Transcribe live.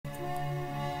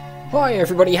Hi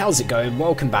everybody, how's it going?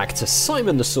 Welcome back to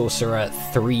Simon The Sorcerer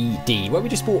 3D, where we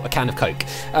just bought a can of Coke.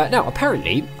 Now,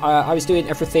 apparently, I was doing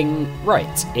everything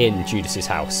right in Judas's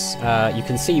house. You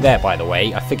can see there, by the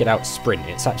way, I figured out sprint.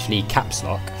 It's actually caps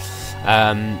lock.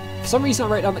 For some reason I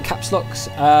wrote down that caps lock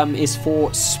is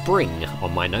for spring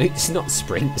on my notes, not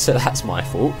sprint, so that's my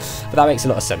fault. But that makes a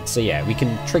lot of sense. So yeah, we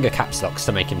can trigger caps locks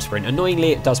to make him sprint.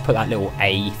 Annoyingly, it does put that little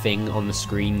A thing on the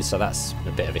screen, so that's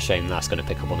a bit of a shame that's going to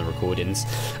pick up on the recordings.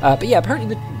 But yeah,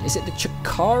 apparently, is it the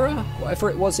Chakara?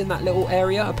 Whatever it was in that little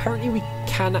area, apparently we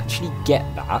can actually get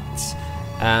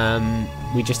that.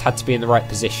 We just had to be in the right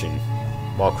position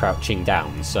while crouching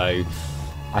down, so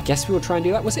I guess we will try and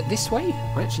do that. Was it this way?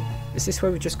 Actually, is this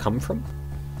where we've just come from?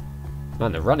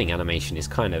 Man, the running animation is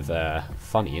kind of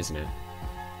funny, isn't it?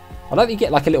 I like that you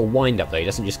get like a little wind up though. He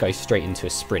doesn't just go straight into a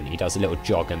sprint. He does a little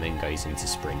jog and then goes into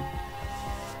sprint.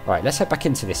 Alright, let's head back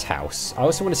into this house. I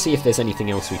also want to see if there's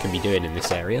anything else we can be doing in this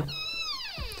area.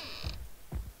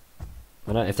 I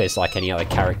don't know if there's like any other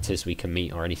characters we can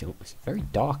meet or anything. It's very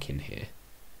dark in here.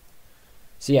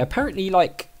 So yeah, apparently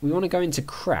like we want to go into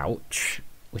crouch,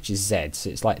 which is Z, so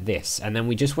it's like this, and then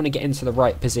we just want to get into the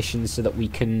right position so that we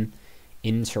can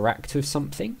interact with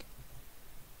something.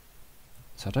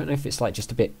 So I don't know if it's like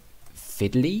just a bit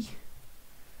fiddly.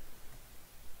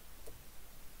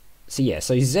 So yeah,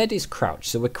 so Z is crouch,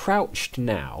 so we're crouched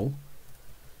now.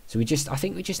 So I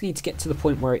think we just need to get to the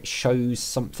point where it shows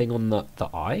something on the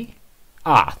eye.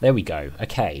 Ah, there we go,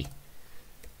 okay.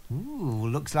 Ooh,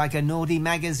 looks like a naughty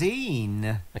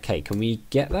magazine. Okay, can we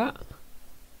get that?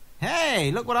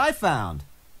 Hey, look what I found.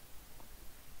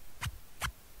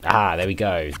 Ah, there we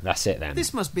go. That's it then.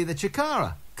 This must be the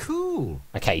Chakara. Cool.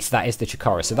 Okay, so that is the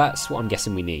Chakara. So that's what I'm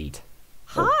guessing we need.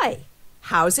 Hi.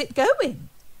 How's it going?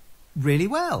 Really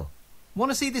well. Want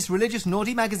to see this religious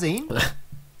naughty magazine?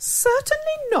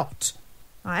 Certainly not.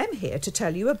 I am here to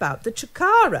tell you about the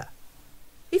Chakara.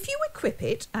 If you equip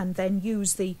it and then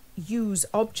use the Use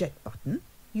Object button,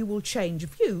 you will change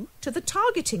view to the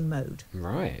targeting mode.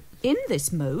 Right. In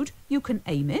this mode, you can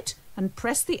aim it and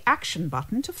press the action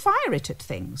button to fire it at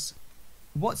things.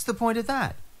 What's the point of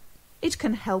that? It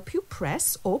can help you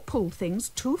press or pull things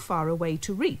too far away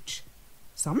to reach.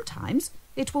 Sometimes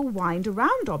it will wind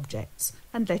around objects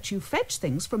and let you fetch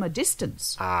things from a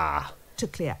distance. Ah. To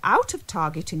clear out of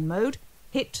targeting mode,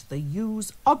 hit the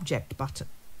Use Object button.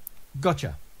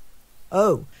 Gotcha.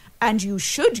 Oh, and you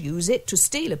should use it to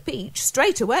steal a peach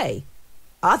straight away.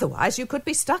 Otherwise, you could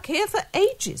be stuck here for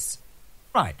ages.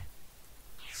 Right.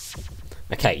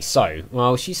 Okay, so,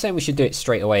 well, she's saying we should do it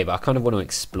straight away, but I kind of want to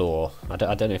explore. I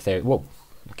don't know if they're... Whoa,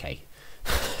 okay.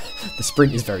 The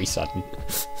sprint is very sudden.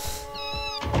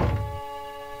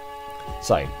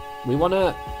 So, we want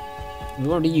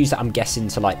to use that, I'm guessing,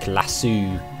 to, like, lasso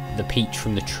the peach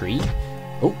from the tree.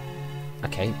 Oh,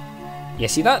 okay. Yeah,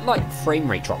 see, that, like, frame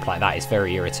rate drop like that is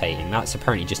very irritating. That's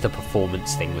apparently just a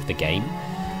performance thing with the game.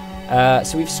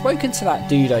 So we've spoken to that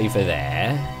dude over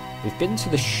there. We've been to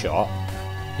the shop.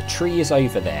 The tree is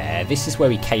over there. This is where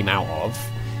we came out of.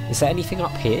 Is there anything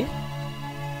up here?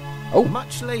 Oh.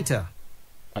 Much later.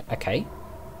 Okay.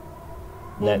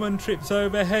 Woman trips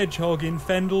over hedgehog in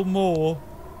Fendel Moor.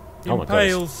 Oh my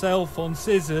Impales self on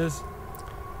scissors.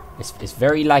 It's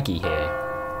very laggy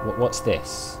here. What's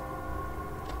this?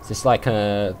 Is this like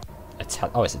oh,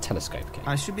 it's a telescope. Okay.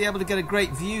 I should be able to get a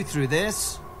great view through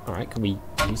this. Alright, can we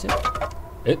use it?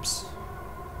 Oops.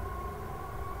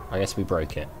 I guess we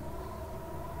broke it.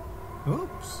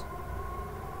 Oops.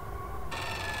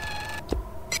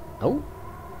 Oh.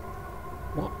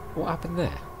 What happened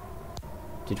there?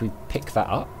 Did we pick that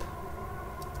up?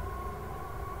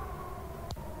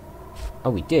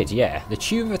 Oh, we did, yeah. The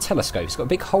tube of a telescope. It's got a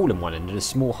big hole in one end and a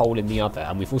small hole in the other.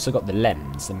 And we've also got the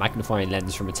lens, the magnifying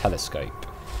lens from a telescope.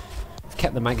 We've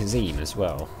kept the magazine as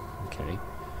well. Okay.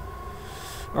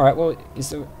 Alright, well, is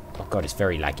there... Oh, God, it's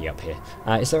very laggy up here.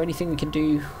 Is there anything we can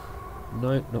do?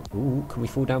 No, not... Ooh, can we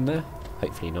fall down there?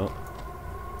 Hopefully not.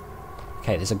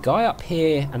 Okay, there's a guy up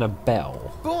here and a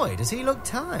bell. Boy, does he look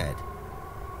tired.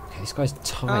 Okay, this guy's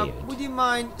tired. Would you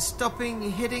mind stopping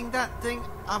hitting that thing?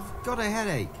 I've got a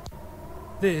headache.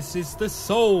 This is the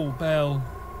soul bell.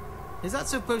 Is that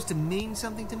supposed to mean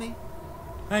something to me?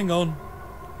 Hang on.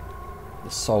 The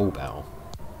soul bell.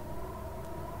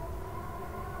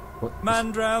 What?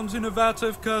 Man drowns in a vat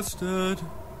of custard.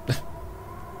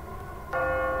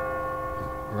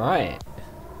 Right.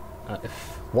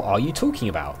 What are you talking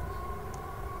about?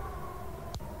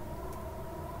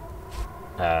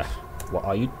 What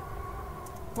are you...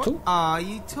 What are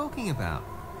you talking about?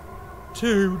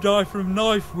 2 die from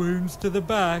knife wounds to the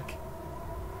back.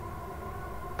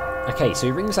 Okay, so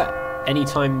he rings that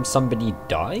anytime somebody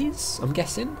dies, I'm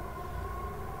guessing?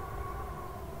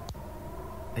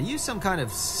 Are you some kind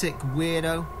of sick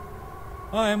weirdo?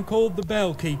 I am called the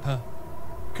Bellkeeper.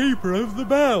 Keeper of the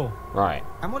Bell. Right.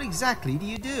 And what exactly do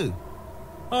you do?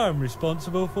 I am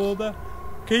responsible for the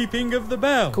keeping of the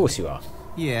bell. Of course you are.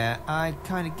 Yeah, I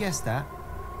kind of guessed that.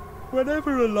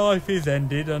 Whenever a life is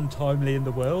ended untimely in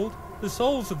the world, the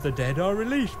souls of the dead are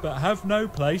released but have no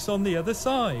place on the other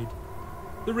side.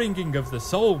 The ringing of the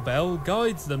soul bell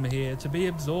guides them here to be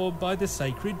absorbed by the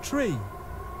sacred tree.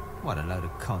 What a load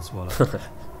of codswallop.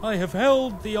 I have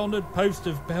held the honoured post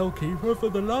of Bellkeeper for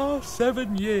the last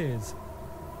 7 years,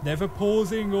 never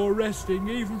pausing or resting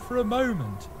even for a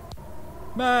moment.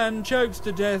 Man chokes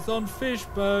to death on fish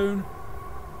bone.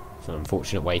 It's an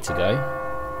unfortunate way to go.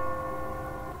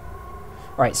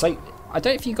 Right, so I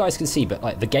don't know if you guys can see, but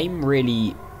like the game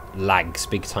really lags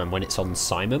big time when it's on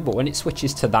Simon, but when it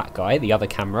switches to that guy, the other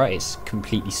camera, it's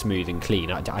completely smooth and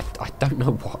clean. I don't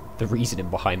know what the reasoning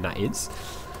behind that is,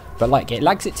 but like it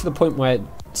lags it to the point where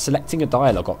selecting a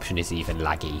dialogue option is even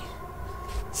laggy.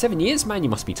 7 years, man, you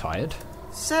must be tired.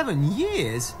 7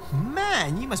 years?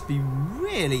 Man, you must be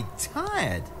really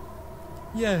tired.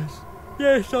 Yes,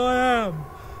 I am.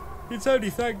 It's only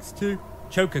thanks to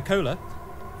Coca-Cola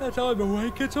that I'm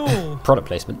awake at all. Product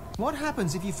placement. What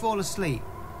happens if you fall asleep?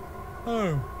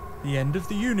 Oh, the end of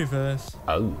the universe.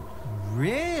 Oh.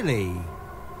 Really?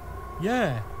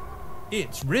 Yeah,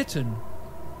 it's written.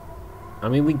 I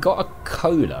mean, we got a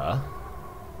cola.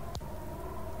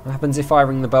 What happens if I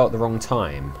ring the bell at the wrong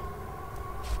time?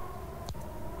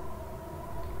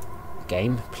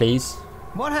 Game, please.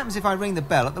 What happens if I ring the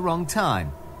bell at the wrong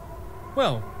time?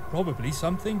 Well, probably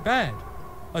something bad.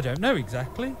 I don't know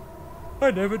exactly.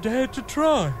 I never dared to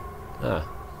try. Ah,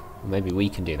 maybe we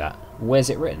can do that. Where's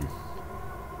it written?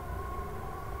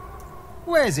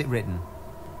 Where's it written?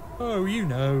 Oh, you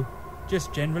know,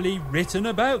 just generally written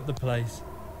about the place.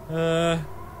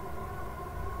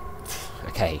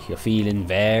 Okay, you're feeling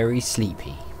very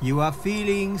sleepy. You are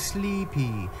feeling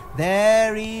sleepy.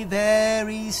 Very,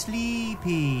 very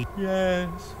sleepy.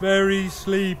 Yes, very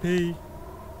sleepy.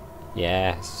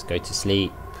 Yes, go to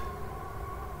sleep.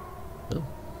 Oh,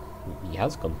 he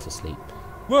has gone to sleep.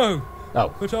 Whoa!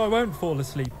 Oh, But I won't fall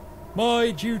asleep.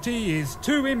 My duty is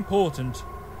too important.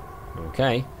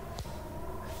 okay.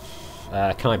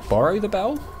 Can I borrow the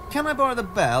bell? Can I borrow the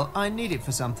bell? I need it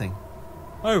for something.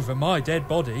 Over my dead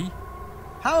body.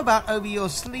 How about over your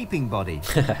sleeping body?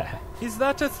 Is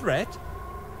that a threat?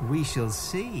 We shall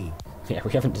see. Yeah,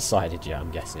 we haven't decided yet, I'm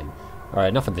guessing. Alright,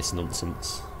 enough of this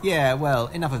nonsense. Yeah, well,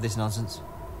 enough of this nonsense.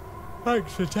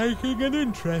 Thanks for taking an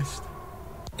interest.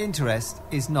 Interest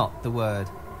is not the word.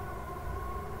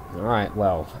 Alright,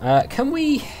 well, can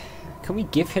we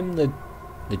give him the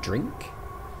drink?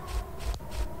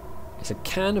 It's a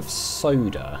can of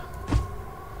soda.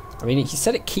 I mean, he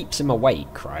said it keeps him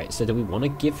awake, right? So do we want to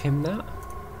give him that?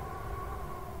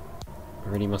 I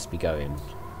really must be going.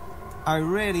 I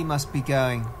really must be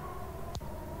going.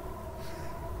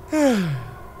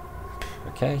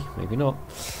 Okay, maybe not.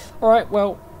 Alright,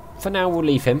 well, for now we'll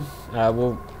leave him.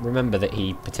 We'll remember that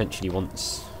he potentially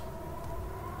wants...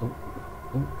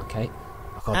 Oh, okay.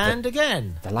 Oh, God, And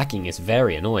again. the lagging is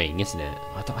very annoying, isn't it?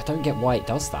 I don't get why it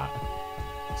does that.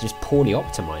 It's just poorly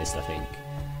optimised, I think.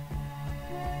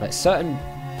 Like, certain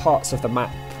parts of the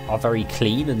map are very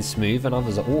clean and smooth and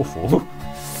others are awful.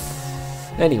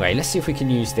 Anyway, let's see if we can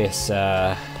use this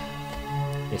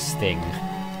this thing.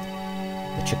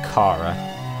 The Chakara.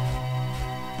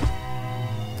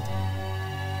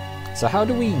 So how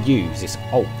do we use this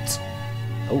Alt?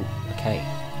 Oh, okay.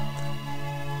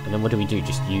 And then what do we do?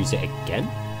 Just use it again?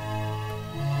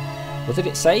 What did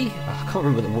it say? Oh, I can't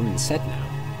remember what the woman said now.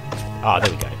 Ah, there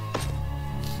we go.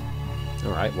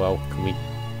 Alright, well, can we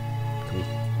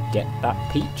get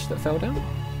that peach that fell down?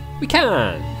 We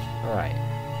can! Alright.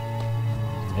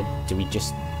 Do we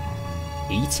just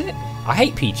eat it? I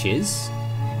hate peaches.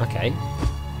 Okay.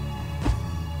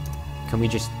 Can we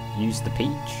just use the peach?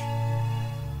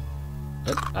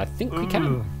 Oh, I think we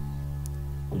can.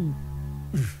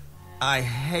 I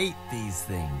hate these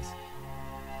things.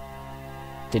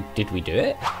 Did we do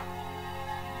it?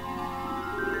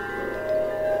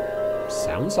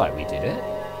 Sounds like we did it.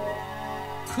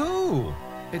 Cool.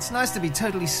 It's nice to be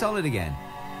totally solid again.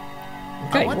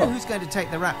 Okay, I wonder well, who's going to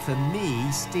take the rap for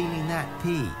me stealing that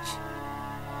peach.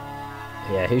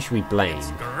 yeah, who should we blame?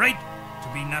 Great to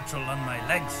be natural on my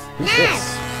legs. Who's Now,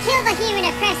 this? kill the human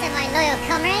oppressor, my loyal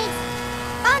comrades.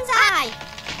 Bonsai!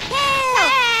 Kill!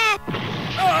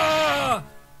 Ah!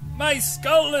 My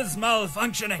skull is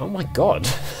malfunctioning. Oh my god.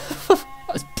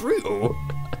 That's brutal.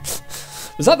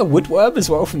 Was that the woodworm as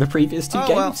well from the previous two Oh,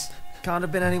 games? well, can't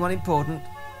have been anyone important.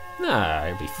 Nah,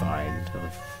 it'll be fine.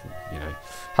 You know,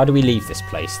 how do we leave this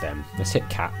place then? Let's hit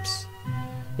caps.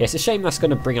 Yeah, it's a shame that's going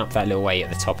to bring up that little A at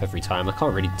the top every time. I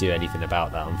can't really do anything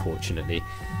about that, unfortunately.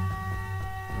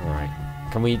 Alright.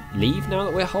 Can we leave now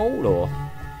that we're whole, or...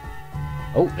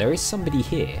 Oh, there is somebody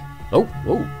here. Oh,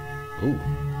 oh, oh.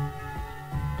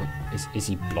 Is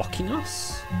he blocking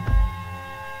us?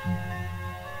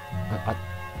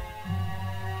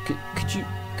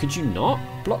 Could you not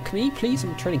block me, please?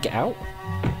 I'm trying to get out.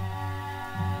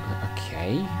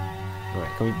 Okay.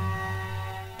 Alright, can we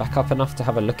back up enough to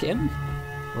have a look at him?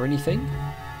 Or anything?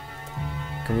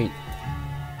 Can we...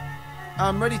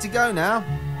 I'm ready to go now.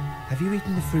 Have you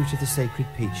eaten the fruit of the sacred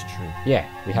peach tree? Yeah,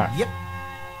 we have. Yep.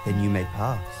 Then you may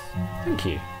pass. Thank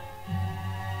you.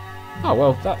 Oh,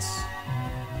 well, that's...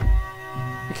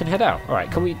 We can head out.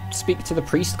 Alright, can we speak to the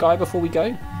priest guy before we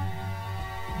go?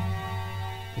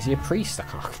 Is he a priest? I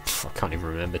can't even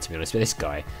remember, to be honest, but this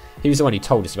guy. He was the one who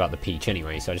told us about the peach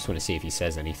anyway, so I just want to see if he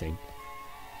says anything.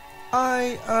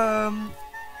 I,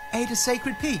 ate a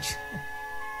sacred peach.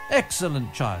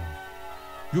 Excellent, child.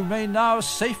 You may now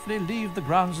safely leave the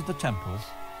grounds of the temple.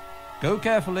 Go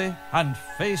carefully and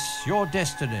face your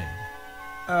destiny.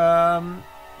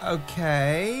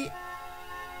 Okay.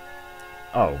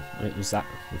 Oh, it was that.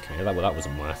 Okay, well, that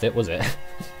wasn't worth it, was it?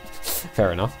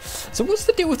 Fair enough. So what's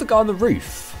the deal with the guy on the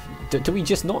roof? Do we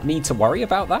just not need to worry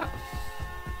about that?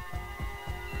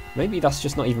 Maybe that's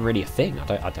just not even really a thing.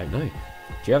 I don't know. Do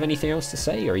you have anything else to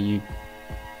say, or are you...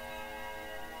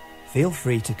 Feel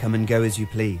free to come and go as you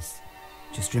please.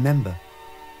 Just remember,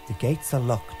 the gates are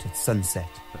locked at sunset.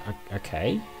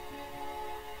 Okay.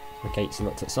 The gates are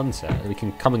locked at sunset. We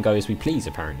can come and go as we please,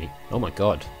 apparently. Oh my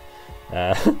god.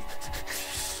 That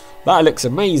looks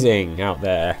amazing out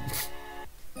there.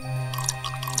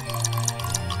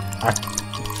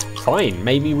 Fine,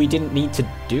 maybe we didn't need to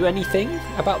do anything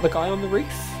about the guy on the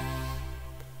roof.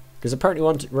 Because apparently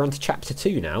we're on to chapter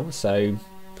 2 now, so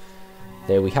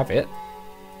there we have it.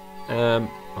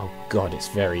 Oh god, it's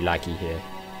very laggy here.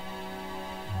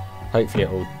 Hopefully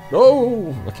it'll...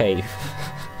 Oh, okay.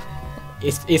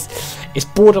 It's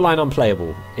borderline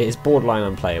unplayable. It is borderline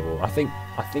unplayable. I think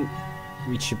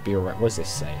we should be alright. What does this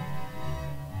say?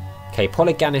 Okay,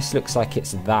 Polyganis looks like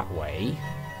it's that way.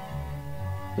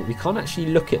 But we can't actually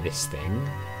look at this thing.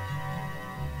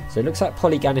 So it looks like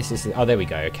Polyganis is... Oh, there we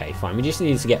go. Okay, fine. We just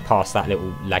need to get past that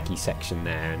little laggy section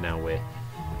there. And now we're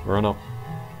on our...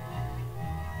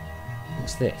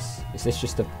 What's this? Is this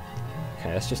just a...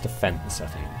 Okay, that's just a fence, I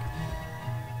think.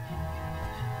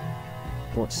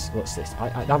 What's this?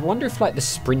 I wonder if, like, the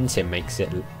sprinting makes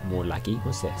it more laggy.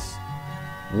 What's this?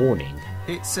 Warning.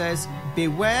 It says,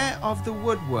 beware of the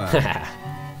woodworm.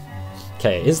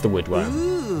 Okay, it is the woodworm.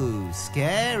 Ooh,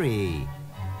 scary.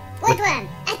 Woodworm,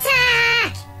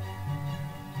 attack!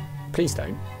 Please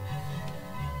don't.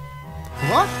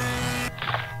 What?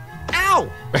 Ow!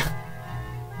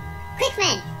 Quick,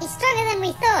 men, he's stronger than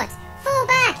we thought. Fall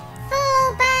back!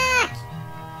 Fall back!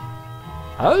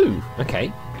 Oh,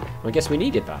 okay. I guess we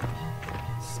needed that.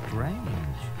 Strange.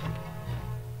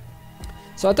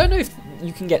 So I don't know if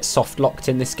you can get soft locked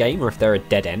in this game or if there are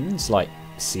dead ends like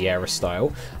Sierra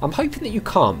style. I'm hoping that you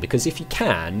can't, because if you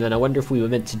can, then I wonder if we were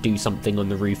meant to do something on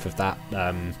the roof of that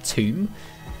tomb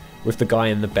with the guy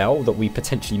in the bell that we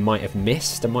potentially might have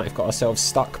missed and might have got ourselves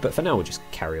stuck. But for now, we'll just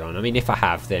carry on. I mean, if I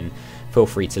have, then feel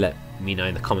free to let me know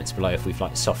in the comments below if we've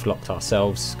like soft locked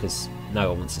ourselves, because no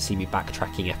one wants to see me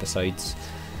backtracking episodes.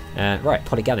 Right,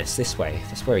 Polyganis, this way.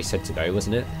 That's where he said to go,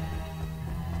 wasn't it?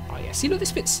 Oh yeah, see, look,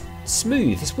 this bit's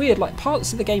smooth. It's weird, like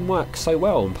parts of the game work so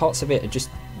well and parts of it are just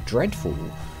dreadful.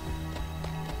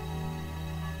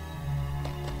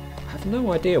 I have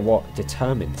no idea what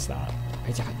determines that.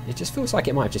 It just feels like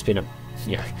it might have just been a,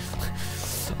 you know,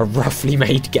 a roughly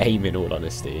made game, in all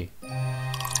honesty.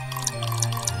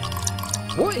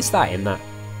 What is that in that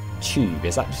tube?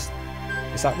 Is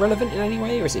that relevant in any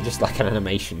way, or is it just like an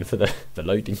animation for the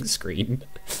loading screen?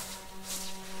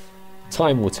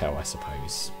 Time will tell, I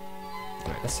suppose.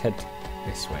 Right, let's head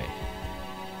this way.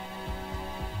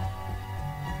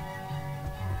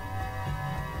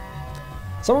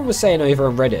 Someone was saying over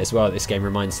on Reddit as well that this game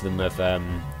reminds them of a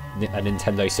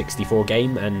Nintendo 64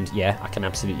 game, and yeah, I can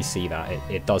absolutely see that.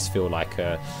 It does feel like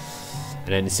an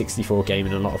N64 game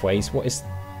in a lot of ways. What is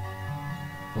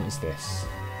this?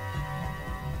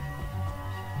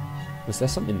 Was there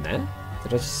something there?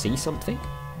 Did I just see something?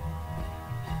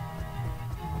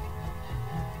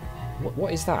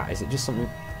 What is that? Is it just something?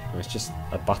 Oh, it's just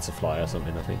a butterfly or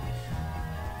something, I think.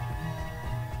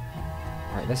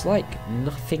 Right, there's like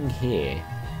nothing here.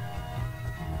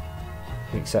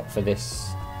 Except for this.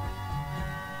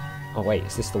 Oh wait,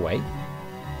 is this the way?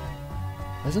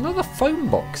 There's another phone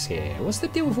box here. What's the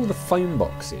deal with all the phone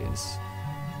boxes?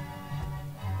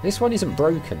 This one isn't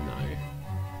broken though.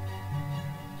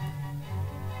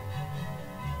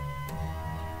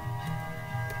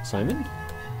 Simon?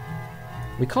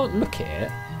 We can't look at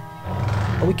it.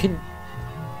 Oh, we can...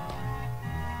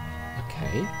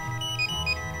 Okay.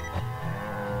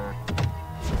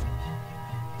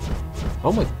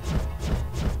 Oh my...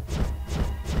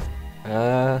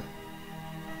 Oh...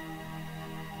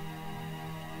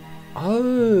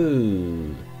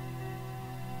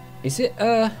 Is it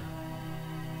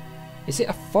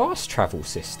a fast travel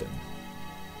system?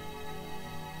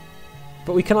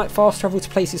 But we can like fast travel to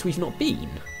places we've not been.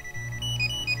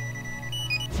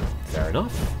 Fair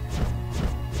enough.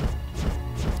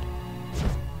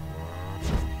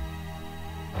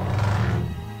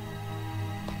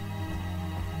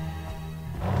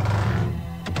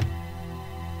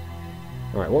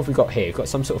 Alright, what have we got here? We've got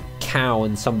some sort of cow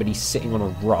and somebody sitting on a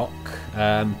rock.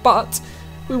 But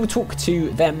we will talk to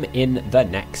them in the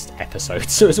next episode.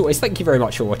 So as always, thank you very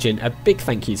much for watching. A big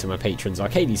thank you to my patrons,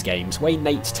 Arcades Games, Wayne,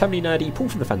 Nate, Terminally Nerdy, Paul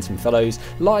from the Phantom Fellows,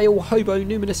 Lyle, Hobo,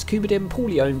 Numinous, Kumadim,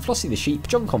 Paulione, Flossie the Sheep,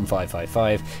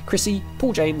 JohnCon555, Chrissy,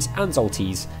 Paul James, and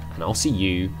Zolties. And I'll see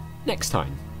you next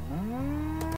time.